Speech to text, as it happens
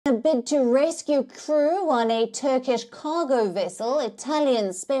A bid to rescue crew on a Turkish cargo vessel.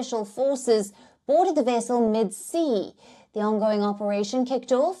 Italian special forces boarded the vessel mid-sea. The ongoing operation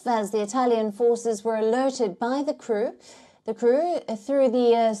kicked off as the Italian forces were alerted by the crew. The crew, through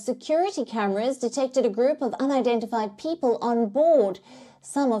the security cameras, detected a group of unidentified people on board,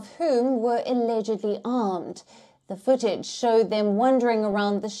 some of whom were allegedly armed. The footage showed them wandering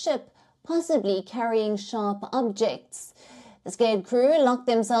around the ship, possibly carrying sharp objects. The scared crew locked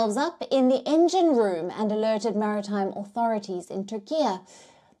themselves up in the engine room and alerted maritime authorities in Turkey.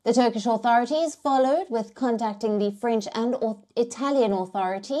 The Turkish authorities followed with contacting the French and Italian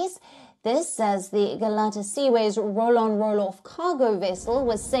authorities. This as the Galata Seaways roll-on roll-off cargo vessel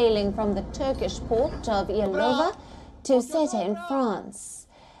was sailing from the Turkish port of Ialova to Sète in France.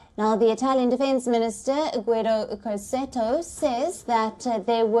 Now, the Italian Defense Minister, Guido Crosetto, says that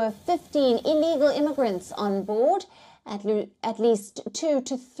there were 15 illegal immigrants on board, at least 2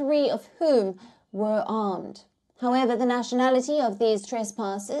 to 3 of whom were armed. However, the nationality of these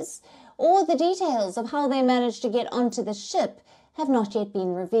trespassers or the details of how they managed to get onto the ship have not yet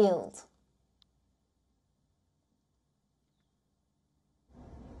been revealed.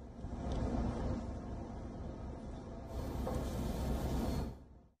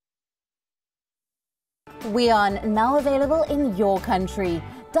 WION, now available in your country.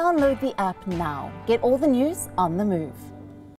 Download the app now. Get all the news on the move.